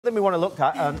Then we want to look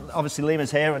at, obviously Lima's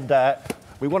here, and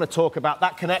we want to talk about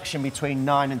that connection between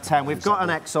 9 and 10. We've got an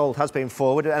ex-old has been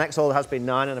forward, an ex-old has been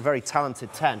 9, and a very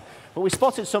talented 10. But we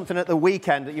spotted something at the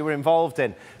weekend that you were involved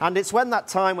in, and it's when that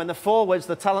time when the forwards,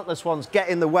 the talentless ones, get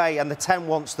in the way and the 10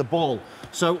 wants the ball.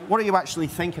 So what are you actually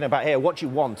thinking about here? What do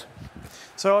you want?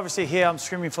 So obviously here I'm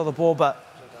screaming for the ball, but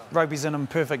rugby's an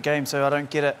imperfect game, so I don't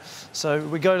get it. So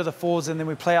we go to the forwards and then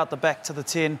we play out the back to the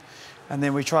 10, and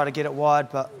then we try to get it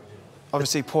wide, but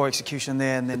obviously poor execution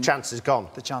there, and then the chance is gone.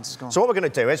 The chance is gone. So what we're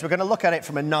going to do is we're going to look at it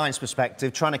from a 9's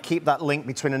perspective, trying to keep that link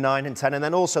between a 9 and 10, and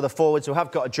then also the forwards who have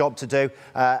got a job to do,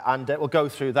 and we'll go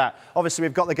through that. Obviously,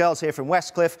 we've got the girls here from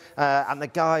Westcliff, and the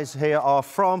guys here are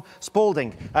from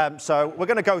Spalding. So we're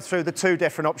going to go through the two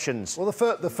different options. Well,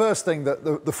 the first thing that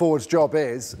the forward's job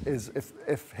is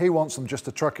if he wants them just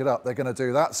to truck it up, they're going to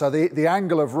do that. So the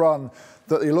angle of run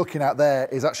that you're looking at there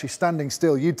is actually standing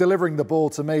still. You delivering the ball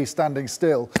to me standing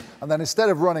still, and then instead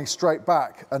of running straight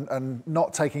back and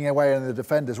not taking away any of the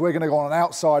defenders, we're going to go on an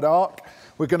outside arc.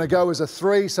 We're going to go as a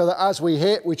 3 so that as we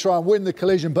hit, we try and win the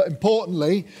collision, but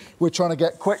importantly, we're trying to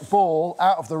get quick ball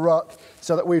out of the ruck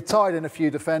so that we've tied in a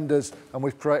few defenders and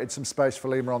we've created some space for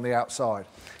Lima on the outside.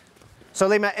 So,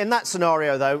 Lima, in that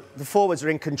scenario, though, the forwards are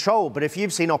in control, but if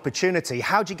you've seen opportunity,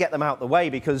 how do you get them out the way?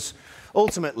 Because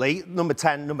ultimately, number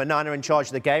 10, number 9 are in charge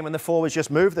of the game, and the forwards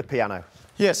just move the piano.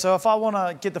 Yeah, so if I want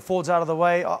to get the forwards out of the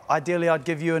way, ideally I'd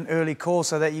give you an early call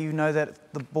so that you know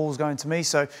that the ball's going to me.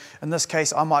 So in this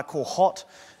case, I might call hot,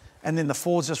 and then the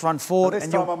forwards just run forward. This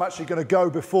time I'm actually going to go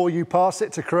before you pass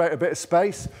it to create a bit of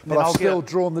space, but I've still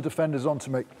drawn the defenders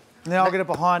onto me. And then I'll get it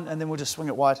behind, and then we'll just swing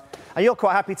it wide. And you're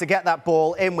quite happy to get that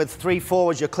ball in with 3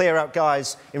 forwards, your clear-out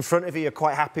guys in front of you. You're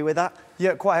quite happy with that?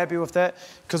 Yeah, quite happy with that,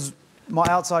 because my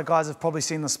outside guys have probably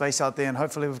seen the space out there, and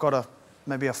hopefully we've got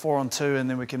maybe a 4-on-2, and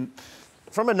then we can...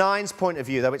 From a 9's point of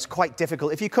view, though, it's quite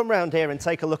difficult. If you come round here and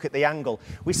take a look at the angle,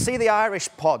 we see the Irish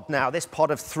pod now, this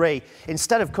pod of 3.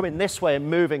 Instead of coming this way and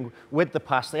moving with the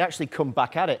pass, they actually come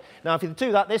back at it. Now, if you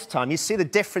do that this time, you see the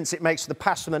difference it makes to the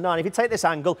pass from the 9. If you take this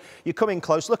angle, you come in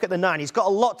close, look at the 9. He's got a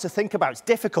lot to think about. It's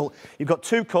difficult. You've got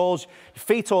 2 calls, your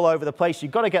feet all over the place.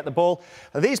 You've got to get the ball.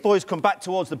 And these boys come back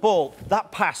towards the ball.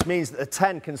 That pass means that the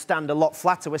 10 can stand a lot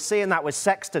flatter. We're seeing that with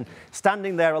Sexton,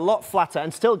 standing there a lot flatter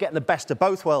and still getting the best of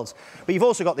both worlds. But you've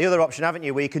also got the other option, haven't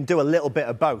you, where you can do a little bit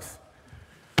of both.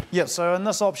 Yeah, so in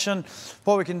this option,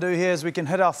 what we can do here is we can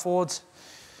hit our forwards.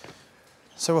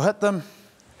 So we'll hit them,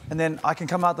 and then I can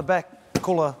come out the back,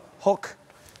 call a hook,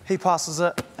 he passes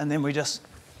it, and then we just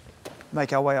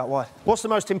make our way out wide. What's the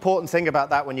most important thing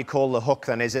about that when you call the hook,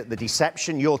 then? Is it the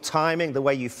deception, your timing, the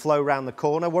way you flow around the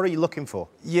corner? What are you looking for?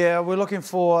 Yeah, we're looking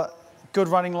for good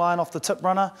running line off the tip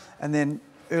runner, and then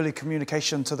early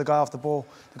communication to the guy off the ball.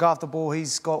 The guy off the ball,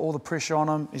 he's got all the pressure on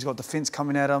him. He's got defence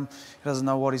coming at him. He doesn't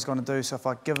know what he's going to do. So if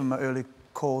I give him an early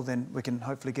call, then we can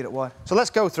hopefully get it wide. So let's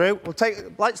go through. We'll take,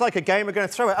 it's like a game. We're going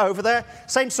to throw it over there.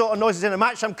 Same sort of noises in a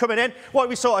match. I'm coming in. What are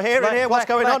we sort of hearing here? What's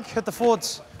going on? Hit the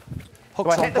forwards.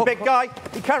 Hooks on. Hit the big guy.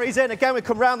 He carries in. Again, we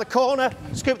come round the corner,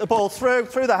 scoop the ball through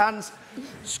the hands,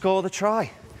 score the try.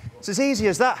 It's as easy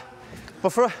as that.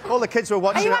 But for all the kids who are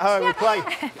watching at home who play,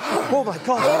 oh my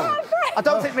God. I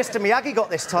don't think Mr. Miyagi got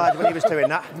this tired when he was doing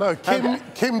that. No,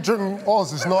 Kim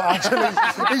Jong-Oz is not actually,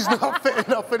 he's not fit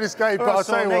enough for this game, but I'll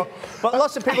tell you what. But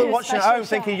lots of people watching at home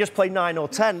thinking you just play 9 or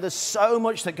 10. There's so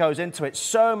much that goes into it,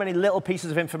 so many little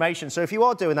pieces of information. So if you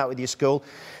are doing that with your school,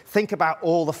 think about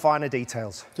all the finer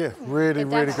details. Yeah, really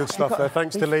good stuff there.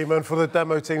 Thanks to Lima and for the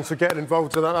demo teams for getting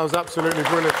involved in that. That was absolutely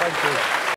brilliant. Thank you.